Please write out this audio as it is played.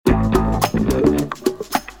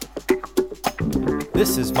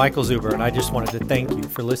This is Michael Zuber, and I just wanted to thank you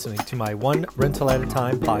for listening to my One Rental at a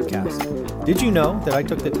Time podcast. Did you know that I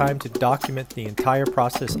took the time to document the entire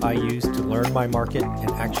process I used to learn my market and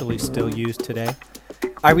actually still use today?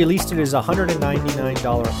 I released it as a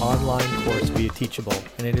 $199 online course via Teachable,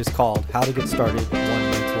 and it is called How to Get Started One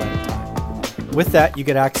Rental at a Time. With that, you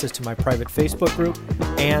get access to my private Facebook group,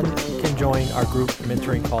 and you can join our group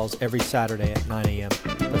mentoring calls every Saturday at 9 a.m.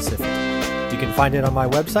 Pacific. You can find it on my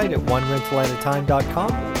website at onerentalatatime.com.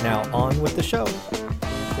 Now on with the show.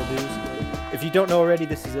 Financial news. If you don't know already,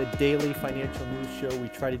 this is a daily financial news show. We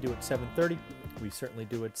try to do it at 7:30. We certainly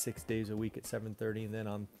do it 6 days a week at 7:30. And then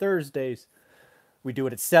on Thursdays, we do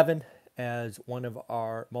it at 7 as one of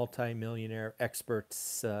our multimillionaire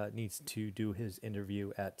experts needs to do his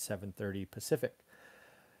interview at 7:30 Pacific.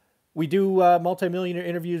 We do multimillionaire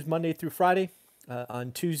interviews Monday through Friday.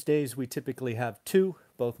 On Tuesdays, we typically have two,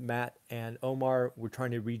 both Matt and Omar. We're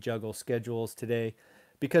trying to rejuggle schedules today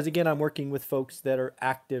because, again, I'm working with folks that are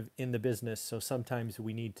active in the business. So sometimes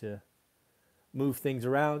we need to move things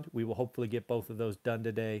around. We will hopefully get both of those done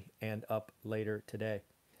today and up later today.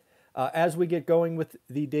 As we get going with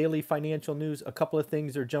the daily financial news, a couple of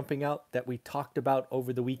things are jumping out that we talked about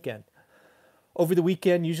over the weekend. Over the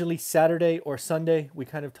weekend, usually Saturday or Sunday, we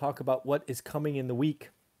kind of talk about what is coming in the week.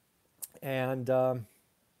 And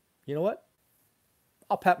you know what?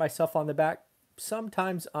 I'll pat myself on the back.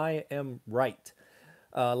 Sometimes I am right.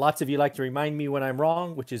 Lots of you like to remind me when I'm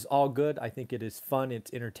wrong, which is all good. I think it is fun.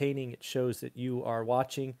 It's entertaining. It shows that you are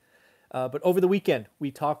watching. But over the weekend,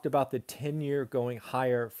 we talked about the 10-year going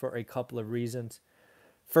higher for a couple of reasons.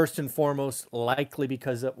 First and foremost, likely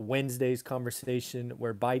because of Wednesday's conversation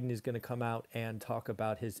where Biden is going to come out and talk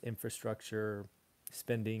about his infrastructure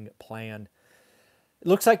spending plan. It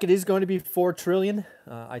looks like it is going to be $4 trillion.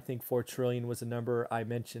 I think $4 trillion was a number I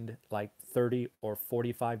mentioned like 30 or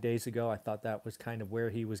 45 days ago. I thought that was kind of where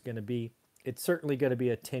he was going to be. It's certainly going to be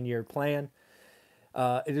a 10-year plan.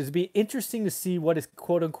 It is be interesting to see what is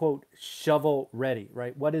quote unquote shovel ready,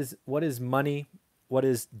 right? What is money? What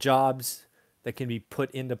is jobs that can be put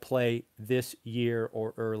into play this year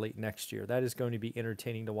or early next year? That is going to be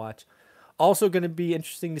entertaining to watch. Also going to be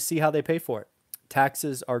interesting to see how they pay for it.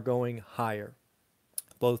 Taxes are going higher.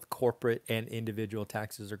 Both corporate and individual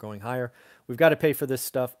taxes are going higher. We've got to pay for this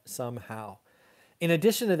stuff somehow. In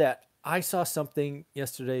addition to that, I saw something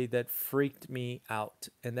yesterday that freaked me out.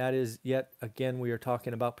 And that is, yet again, we are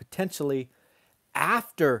talking about potentially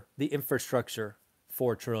after the infrastructure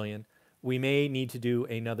 $4 trillion, we may need to do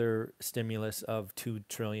another stimulus of $2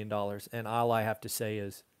 trillion. And all I have to say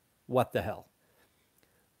is, what the hell?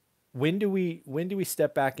 When do we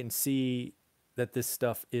step back and see that this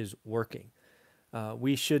stuff is working?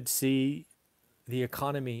 We should see the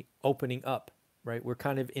economy opening up, right? We're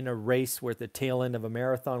kind of in a race. We're at the tail end of a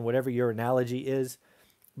marathon, whatever your analogy is.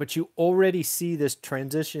 But you already see this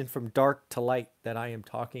transition from dark to light that I am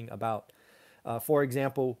talking about. For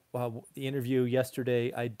example, the interview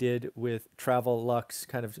yesterday I did with Travel Lux,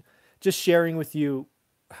 kind of just sharing with you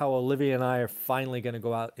how Olivia and I are finally going to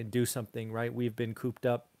go out and do something, right? We've been cooped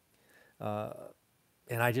up,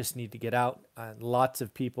 and I just need to get out. Lots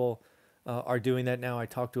of people are doing that now. I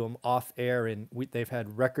talked to them off air, and they've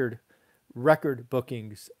had record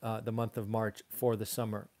bookings the month of March for the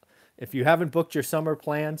summer. If you haven't booked your summer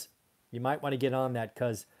plans, you might want to get on that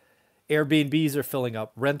because Airbnbs are filling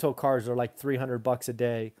up. Rental cars are like $300 a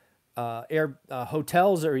day.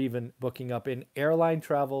 Hotels are even booking up, and airline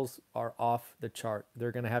travels are off the chart.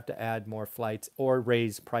 They're going to have to add more flights or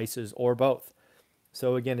raise prices or both.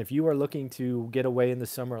 So again, if you are looking to get away in the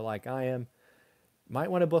summer like I am,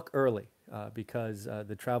 might want to book early because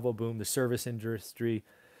the travel boom, the service industry,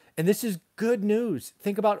 and this is good news.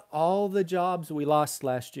 Think about all the jobs we lost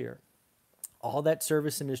last year. All that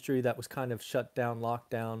service industry that was kind of shut down, locked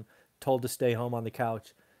down, told to stay home on the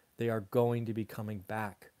couch, they are going to be coming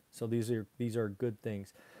back. So these are good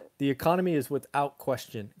things. The economy is without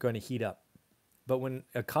question going to heat up. But when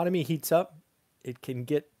economy heats up, it can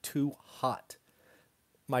get too hot.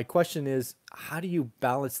 My question is, how do you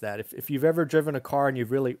balance that? If you've ever driven a car and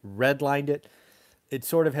you've really redlined it, it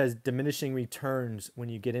sort of has diminishing returns when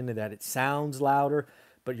you get into that. It sounds louder,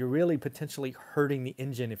 but you're really potentially hurting the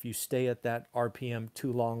engine if you stay at that RPM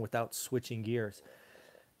too long without switching gears.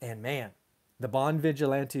 And man, the bond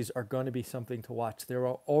vigilantes are going to be something to watch. There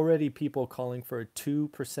are already people calling for a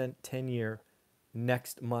 2% 10-year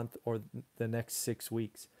next month or the next 6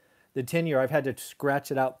 weeks. The 10-year, I've had to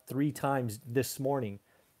scratch it out 3 times this morning.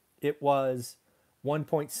 It was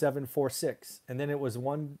 1.746, and then it was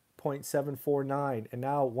 1.749, and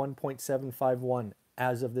now 1.751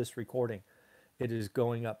 as of this recording. it is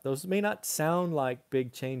going up. Those may not sound like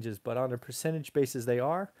big changes, but on a percentage basis, they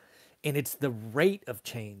are. And it's the rate of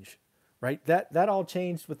change, right? That all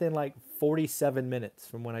changed within like 47 minutes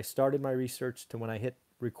from when I started my research to when I hit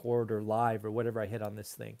record or live or whatever I hit on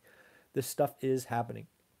this thing. This stuff is happening.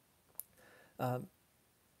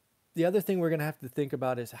 The other thing we're going to have to think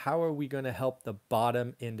about is how are we going to help the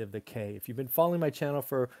bottom end of the K? If you've been following my channel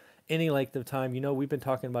for any length of time, you know we've been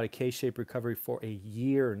talking about a K-shaped recovery for a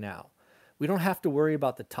year now. We don't have to worry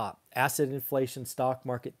about the top. Asset inflation, stock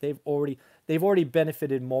market, they've already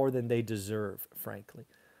benefited more than they deserve, frankly.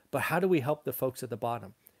 But how do we help the folks at the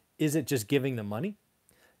bottom? Is it just giving them money?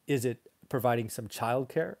 Is it providing some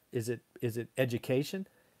childcare? Is it education?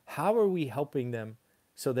 How are we helping them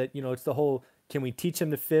so that, it's the whole, can we teach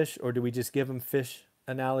them to fish or do we just give them fish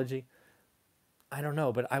analogy? I don't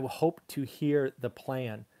know, but I will hope to hear the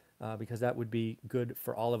plan because that would be good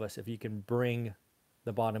for all of us. If you can bring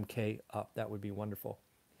the bottom K up, that would be wonderful.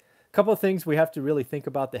 A couple of things we have to really think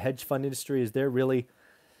about. The hedge fund industry, is they're really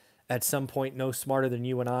at some point no smarter than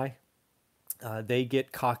you and I. They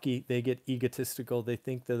get cocky, they get egotistical, they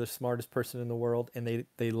think they're the smartest person in the world, and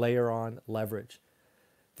they layer on leverage.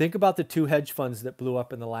 Think about the two hedge funds that blew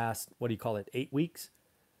up in the last, 8 weeks?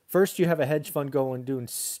 First, you have a hedge fund doing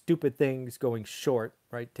stupid things, going short,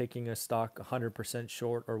 right? Taking a stock 100%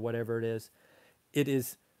 short or whatever it is. It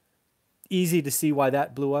is easy to see why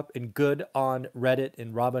that blew up, and good on Reddit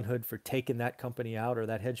and Robinhood for taking that company out or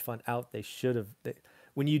that hedge fund out. They should have.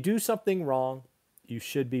 When you do something wrong, you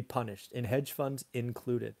should be punished, and hedge funds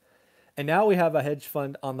included. And now we have a hedge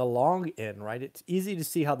fund on the long end, right? It's easy to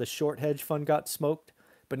see how the short hedge fund got smoked,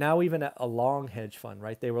 but now even a long hedge fund,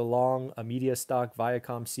 right? They were long a media stock,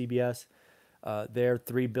 Viacom, CBS. Their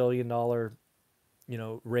 $3 billion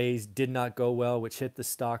raise did not go well, which hit the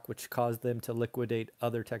stock, which caused them to liquidate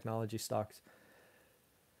other technology stocks.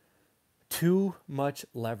 Too much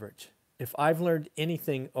leverage. If I've learned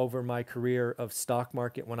anything over my career of stock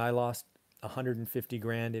market, when I lost 150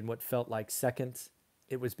 grand in what felt like seconds,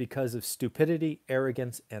 it was because of stupidity,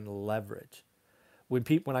 arrogance, and leverage.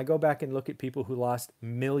 When I go back and look at people who lost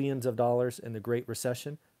millions of dollars in the Great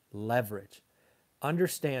Recession, leverage.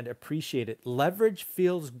 Understand, appreciate it. Leverage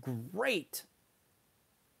feels great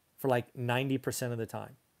for like 90% of the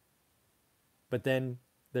time. But then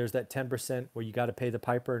there's that 10% where you got to pay the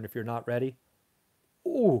piper, and if you're not ready,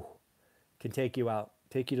 can take you out,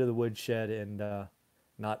 take you to the woodshed, and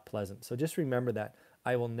not pleasant. So just remember that.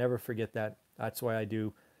 I will never forget that. That's why I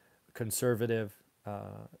do conservative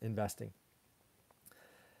investing.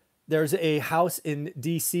 There's a house in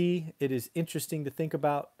DC. It is interesting to think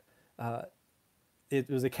about. It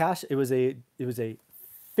was a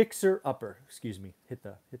fixer upper. Excuse me. Hit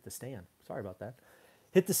the stand. Sorry about that.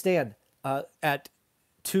 Hit the stand at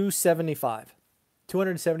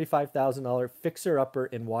 $275,000 fixer upper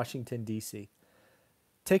in Washington D.C.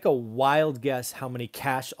 Take a wild guess how many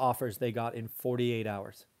cash offers they got in 48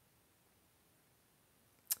 hours.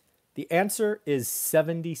 The answer is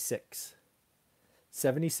 76.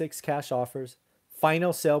 76 cash offers.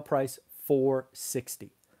 Final sale price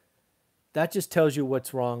 $460. That just tells you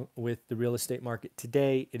what's wrong with the real estate market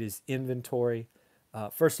today. It is inventory.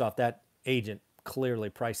 First off, that agent clearly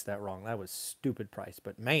priced that wrong. That was stupid price.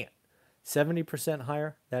 But man, 70%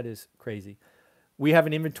 higher, that is crazy. We have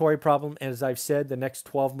an inventory problem. And as I've said, the next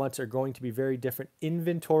 12 months are going to be very different.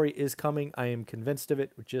 Inventory is coming. I am convinced of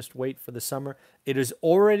it. Just wait for the summer. It is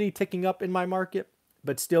already ticking up in my market,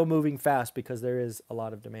 but still moving fast because there is a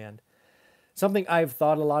lot of demand. Something I've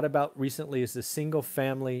thought a lot about recently is the single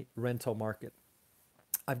family rental market.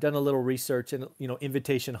 I've done a little research in,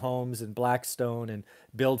 Invitation Homes and Blackstone and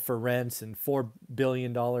Build for Rents and $4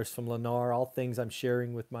 billion from Lennar, all things I'm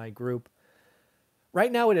sharing with my group.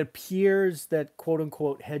 Right now, it appears that quote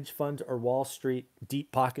unquote hedge funds or Wall Street deep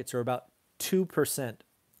pockets are about 2%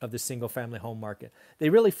 of the single family home market. They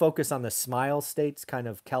really focus on the smile states, kind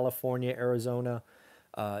of California, Arizona,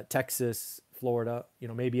 Texas, Florida,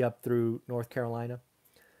 maybe up through North Carolina.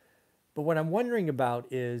 But what I'm wondering about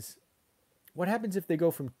is what happens if they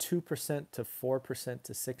go from 2% to 4%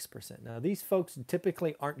 to 6%? Now, these folks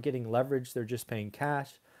typically aren't getting leverage. They're just paying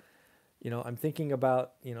cash. I'm thinking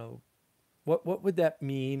about, what would that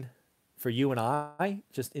mean for you and I,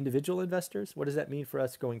 just individual investors? What does that mean for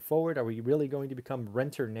us going forward? Are we really going to become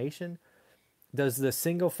renter nation? Does the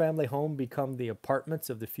single family home become the apartments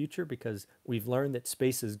of the future because we've learned that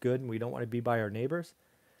space is good and we don't want to be by our neighbors?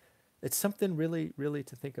 It's something really, really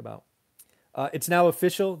to think about. It's now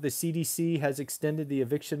official. The CDC has extended the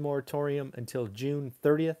eviction moratorium until June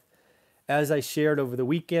 30th. As I shared over the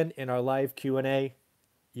weekend in our live Q&A,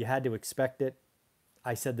 you had to expect it.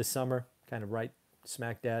 I said the summer, kind of right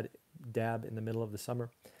smack dab dab in the middle of the summer.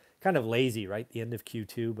 Kind of lazy, right? The end of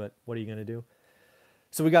Q2, but what are you going to do?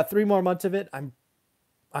 So we got 3 more months of it.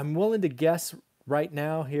 I'm willing to guess right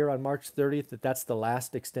now here on March 30th that that's the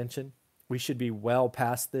last extension. We should be well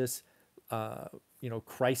past this,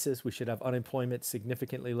 crisis. We should have unemployment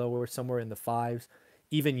significantly lower, somewhere in the 5s.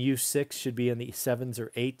 Even U6 should be in the 7s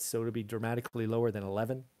or 8s, so it'll be dramatically lower than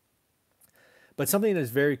 11. But something that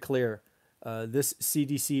is very clear, this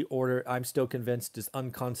CDC order, I'm still convinced is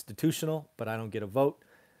unconstitutional, but I don't get a vote.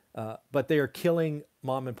 But they are killing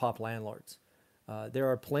mom and pop landlords. There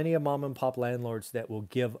are plenty of mom and pop landlords that will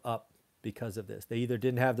give up because of this. They either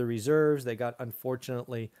didn't have the reserves, they got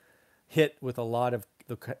unfortunately hit with a lot of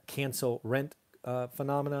the cancel rent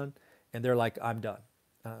phenomenon, and they're like, I'm done.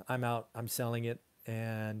 I'm out. I'm selling it.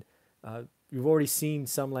 And you've already seen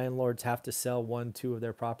some landlords have to sell 1, 2 of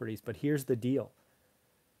their properties. But here's the deal.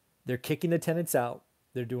 They're kicking the tenants out.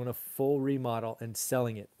 They're doing a full remodel and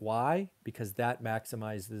selling it. Why? Because that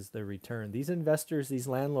maximizes the return. These investors, these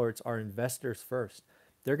landlords are investors first.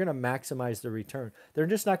 They're going to maximize the return. They're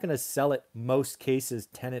just not going to sell it, most cases,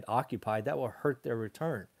 tenant occupied. That will hurt their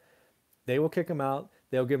return. They will kick them out.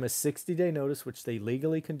 They'll give them a 60-day notice, which they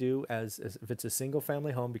legally can do as if it's a single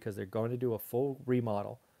family home, because they're going to do a full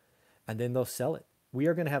remodel, and then they'll sell it. We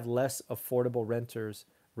are going to have less affordable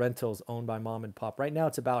rentals owned by mom and pop. Right now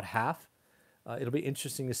it's about half. It'll be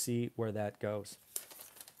interesting to see where that goes.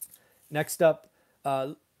 Next up,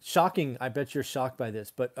 shocking, I bet you're shocked by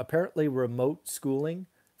this, but apparently remote schooling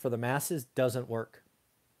for the masses doesn't work.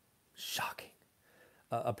 Shocking.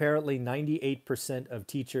 Apparently 98% of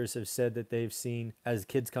teachers have said that they've seen, as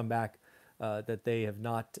kids come back, that they have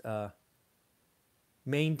not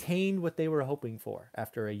maintained what they were hoping for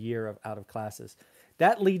after a year out of classes.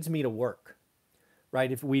 That leads me to work,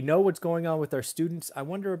 right? If we know what's going on with our students, I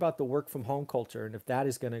wonder about the work from home culture and if that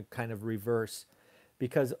is going to kind of reverse,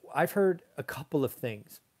 because I've heard a couple of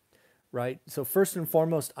things, right? So first and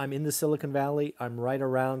foremost, I'm in the Silicon Valley. I'm right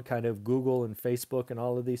around kind of Google and Facebook and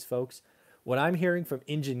all of these folks. What I'm hearing from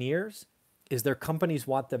engineers is their companies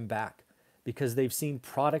want them back because they've seen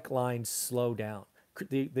product lines slow down.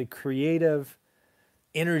 The creative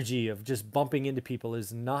energy of just bumping into people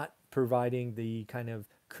is not providing the kind of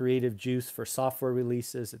creative juice for software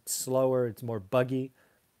releases. It's slower, it's more buggy.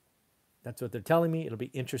 That's what they're telling me. It'll be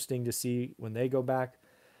interesting to see when they go back.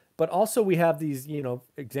 But also we have these,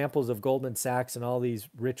 examples of Goldman Sachs and all these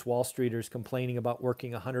rich Wall Streeters complaining about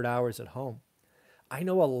working 100 hours at home. I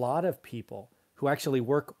know a lot of people who actually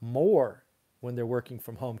work more when they're working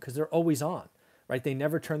from home because they're always on, right? They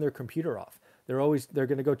never turn their computer off. They're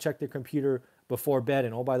going to go check their computer before bed.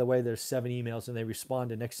 And oh, by the way, there's 7 emails and they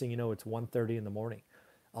respond. And next thing you know, it's 1:30 in the morning.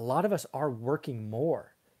 A lot of us are working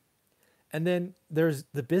more. And then there's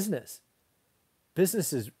the business.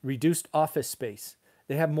 Businesses, reduced office space.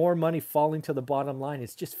 They have more money falling to the bottom line.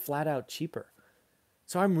 It's just flat out cheaper.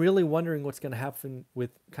 So I'm really wondering what's going to happen with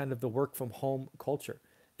kind of the work from home culture.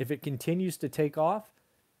 If it continues to take off,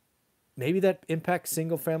 maybe that impacts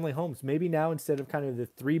single family homes. Maybe now instead of kind of the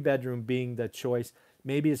 3-bedroom being the choice,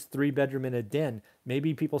 maybe it's 3-bedroom in a den.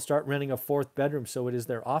 Maybe people start renting a 4th bedroom so it is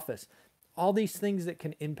their office. All these things that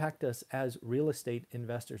can impact us as real estate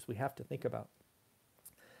investors we have to think about.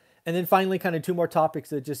 And then finally, kind of 2 more topics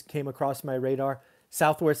that just came across my radar.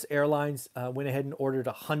 Southwest Airlines went ahead and ordered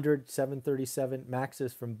 100 737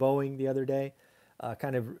 MAXs from Boeing the other day,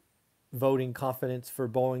 kind of voting confidence for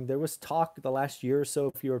Boeing. There was talk the last year or so,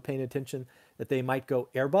 if you were paying attention, that they might go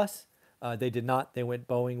Airbus. They did not. They went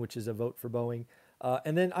Boeing, which is a vote for Boeing.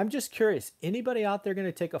 And then I'm just curious, anybody out there going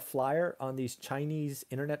to take a flyer on these Chinese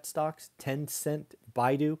internet stocks, Tencent,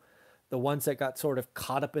 Baidu, the ones that got sort of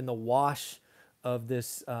caught up in the wash of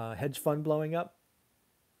this hedge fund blowing up?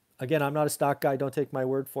 Again, I'm not a stock guy. Don't take my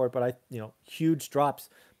word for it, but huge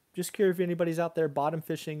drops. Just curious if anybody's out there bottom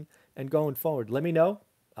fishing and going forward. Let me know.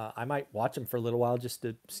 I might watch them for a little while just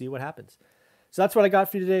to see what happens. So that's what I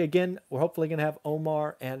got for you today. Again, we're hopefully going to have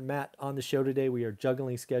Omar and Matt on the show today. We are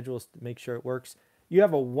juggling schedules to make sure it works. You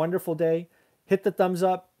have a wonderful day. Hit the thumbs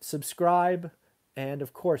up, subscribe, and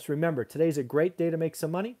of course, remember, today's a great day to make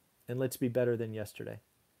some money, and let's be better than yesterday.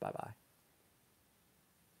 Bye-bye.